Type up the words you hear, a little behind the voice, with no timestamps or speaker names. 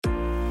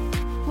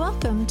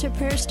Welcome to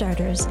Prayer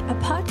Starters, a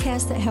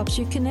podcast that helps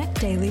you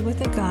connect daily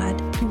with a God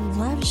who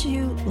loves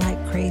you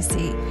like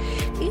crazy.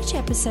 Each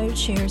episode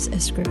shares a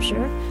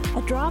scripture,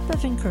 a drop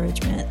of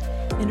encouragement,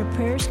 and a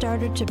prayer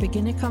starter to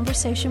begin a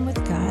conversation with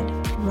God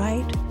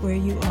right where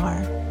you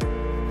are.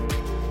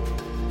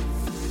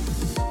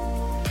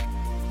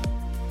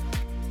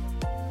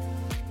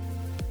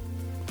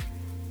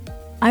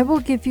 I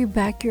will give you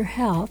back your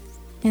health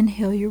and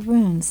heal your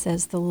wounds,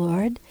 says the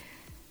Lord.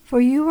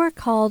 For you are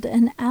called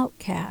an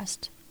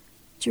outcast,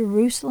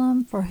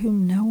 Jerusalem for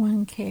whom no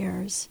one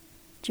cares.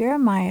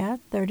 Jeremiah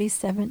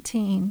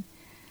 30:17.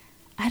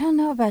 I don't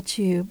know about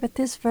you, but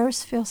this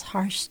verse feels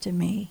harsh to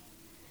me.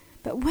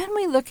 But when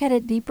we look at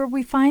it deeper,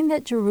 we find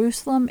that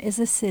Jerusalem is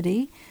a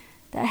city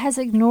that has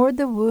ignored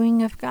the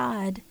wooing of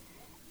God,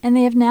 and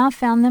they have now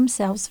found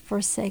themselves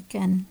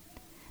forsaken.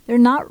 They're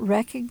not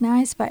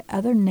recognized by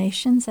other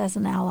nations as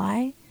an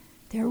ally.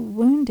 They're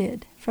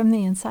wounded from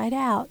the inside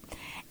out.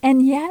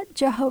 And yet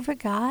Jehovah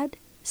God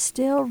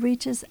still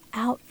reaches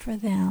out for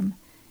them.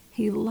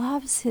 He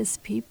loves his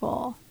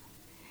people.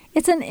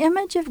 It's an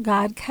image of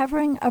God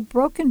covering a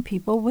broken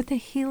people with a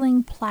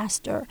healing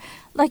plaster,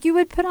 like you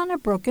would put on a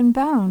broken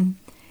bone.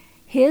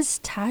 His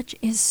touch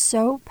is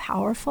so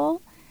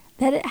powerful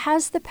that it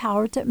has the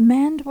power to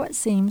mend what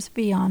seems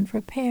beyond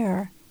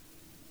repair.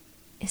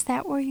 Is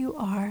that where you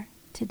are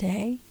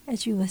today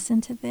as you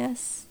listen to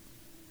this?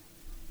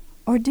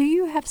 Or do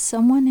you have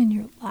someone in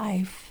your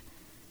life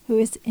who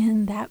is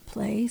in that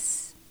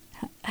place?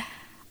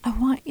 I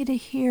want you to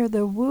hear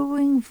the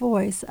wooing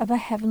voice of a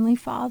heavenly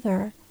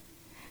Father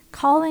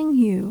calling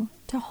you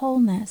to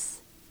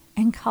wholeness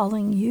and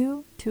calling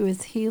you to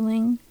his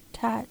healing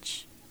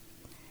touch.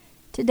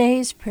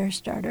 Today's prayer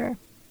starter.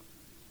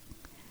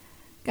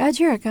 God,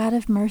 you're a God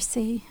of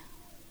mercy.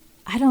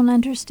 I don't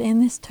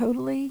understand this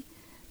totally,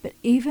 but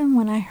even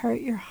when I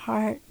hurt your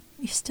heart,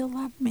 you still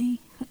love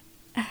me.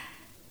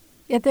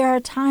 Yet there are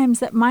times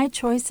that my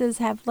choices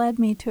have led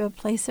me to a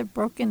place of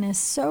brokenness,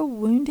 so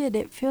wounded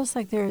it feels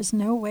like there is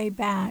no way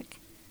back.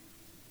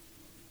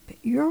 But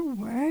your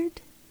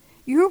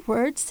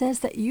word says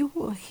that you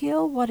will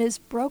heal what is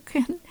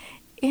broken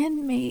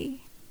in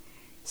me.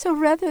 So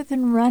rather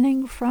than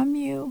running from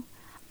you,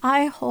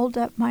 I hold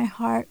up my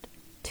heart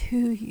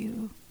to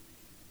you.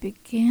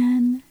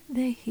 Begin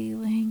the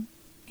healing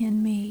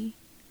in me.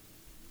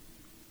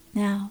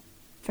 Now,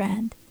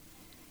 friend,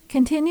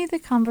 continue the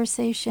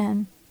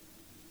conversation.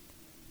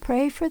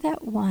 Pray for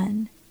that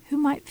one who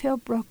might feel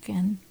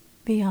broken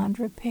beyond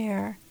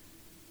repair.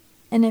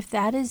 And if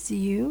that is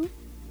you,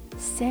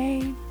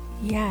 say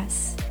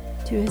yes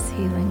to his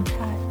healing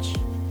touch.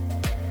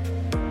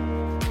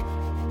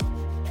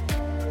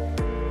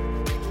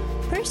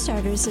 Prayer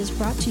Starters is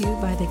brought to you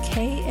by the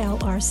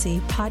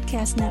KLRC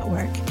Podcast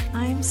Network.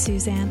 I'm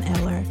Suzanne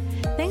Eller.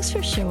 Thanks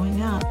for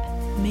showing up.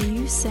 May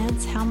you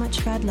sense how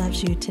much God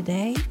loves you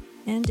today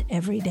and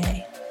every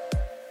day.